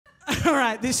All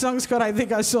right, this song's called I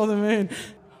Think I Saw the Moon.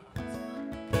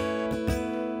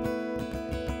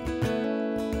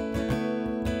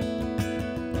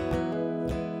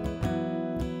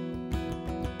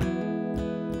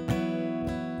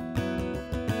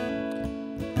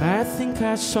 I think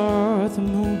I saw the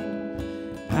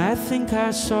moon, I think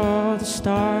I saw the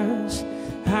stars.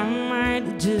 I might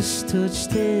have just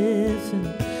touched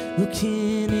heaven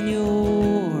looking in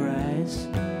your eyes.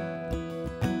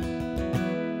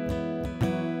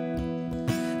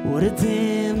 What a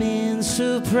damning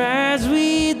surprise,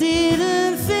 we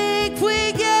didn't think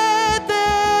we'd get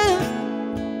there.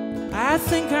 I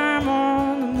think I'm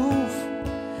on the move,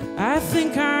 I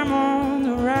think I'm on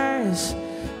the rise.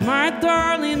 My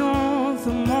darling, all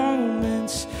the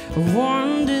moments of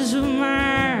wonders of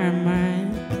my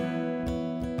mind.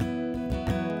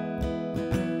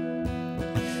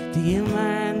 Do you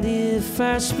mind if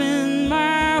I spend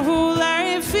my whole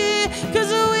life here?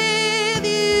 'Cause with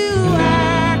you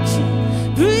I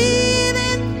can breathe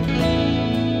in,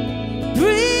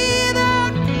 breathe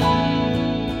out,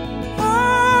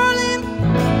 all in.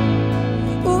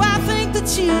 Oh, I think that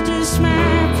you just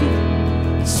might be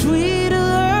sweet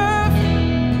love,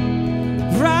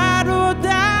 ride or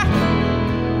die.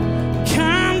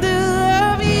 Kind of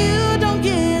love you don't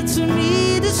get to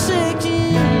me the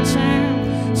second time.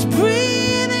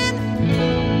 Breathe in,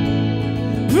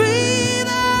 breathe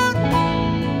out,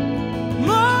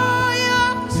 more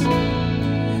yours.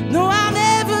 No, I'll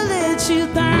never let you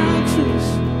down, 'cause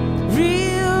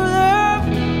real love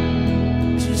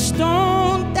just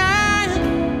don't die.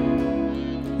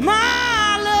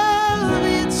 My love,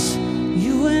 it's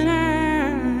you and I.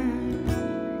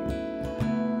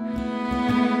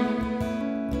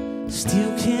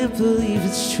 Still can't believe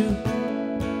it's true.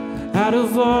 Out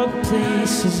of all the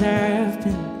places I've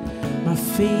been, my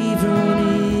favorite one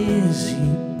is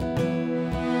you.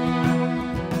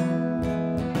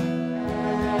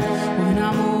 When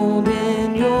I'm old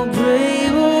and you're gray,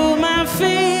 oh, my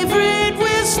favorite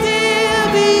will still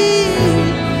be you.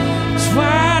 That's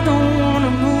why I don't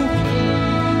wanna move,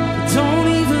 it don't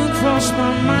even cross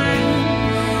my mind.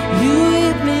 You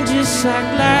hit me just like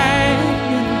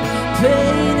lightning,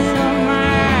 painted on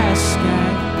my sky.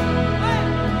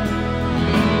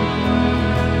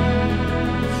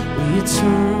 You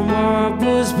turn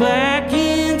marbles back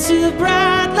into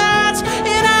bright lights,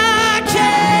 and I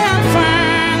can't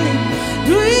find it.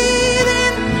 Breathe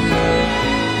in,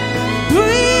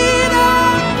 breathe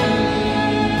out,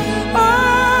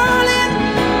 all in.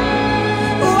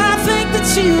 Oh, I think that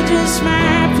you just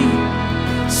might be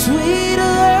sweet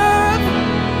love,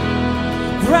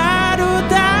 ride or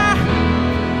die.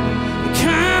 The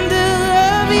kind of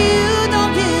love you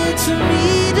don't get to me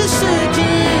the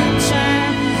second time.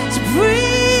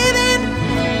 Breathe in,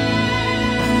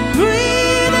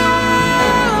 breathe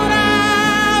out,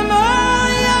 I'm all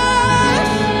yours.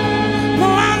 No,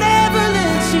 I'll never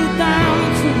let you down,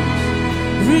 'cause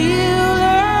real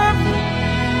love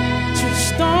just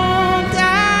don't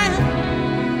die.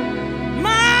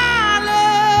 My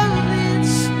love,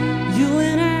 it's you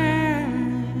and I.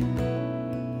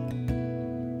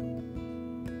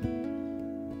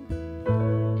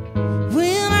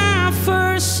 When I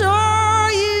first saw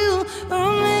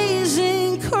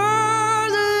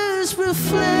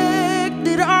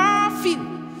reflected off you,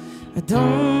 I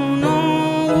don't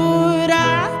know what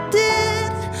I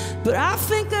did, but I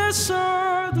think I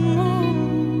saw the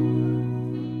moon.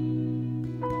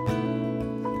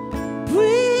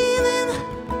 Breathe in,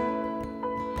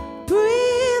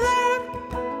 breathe out,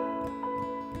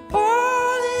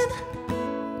 all in.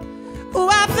 Oh,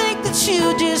 I think that you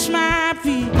just might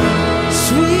be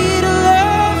sweet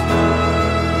love,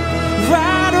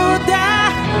 ride or die.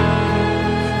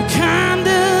 Kind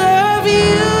of love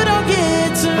you don't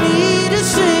get to me the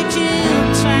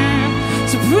second time.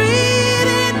 So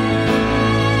breathe in,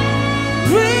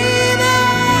 breathe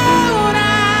out,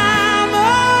 I'm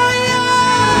all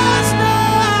yours. No,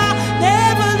 I'll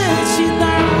never let you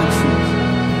down, 'cause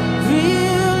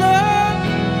real love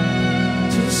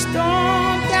just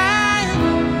don't die.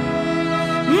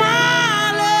 My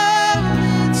love,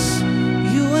 it's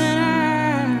you and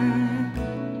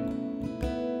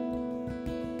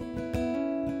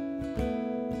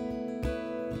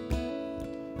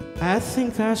I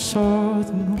think I saw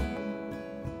the moon.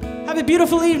 Have a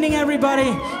beautiful evening,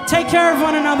 everybody. Take care of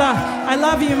one another. I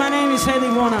love you. My name is Hayley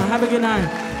Warner. Have a good night.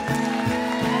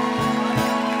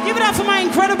 Give it up for my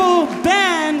incredible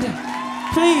band,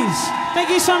 please. Thank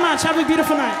you so much. Have a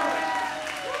beautiful night.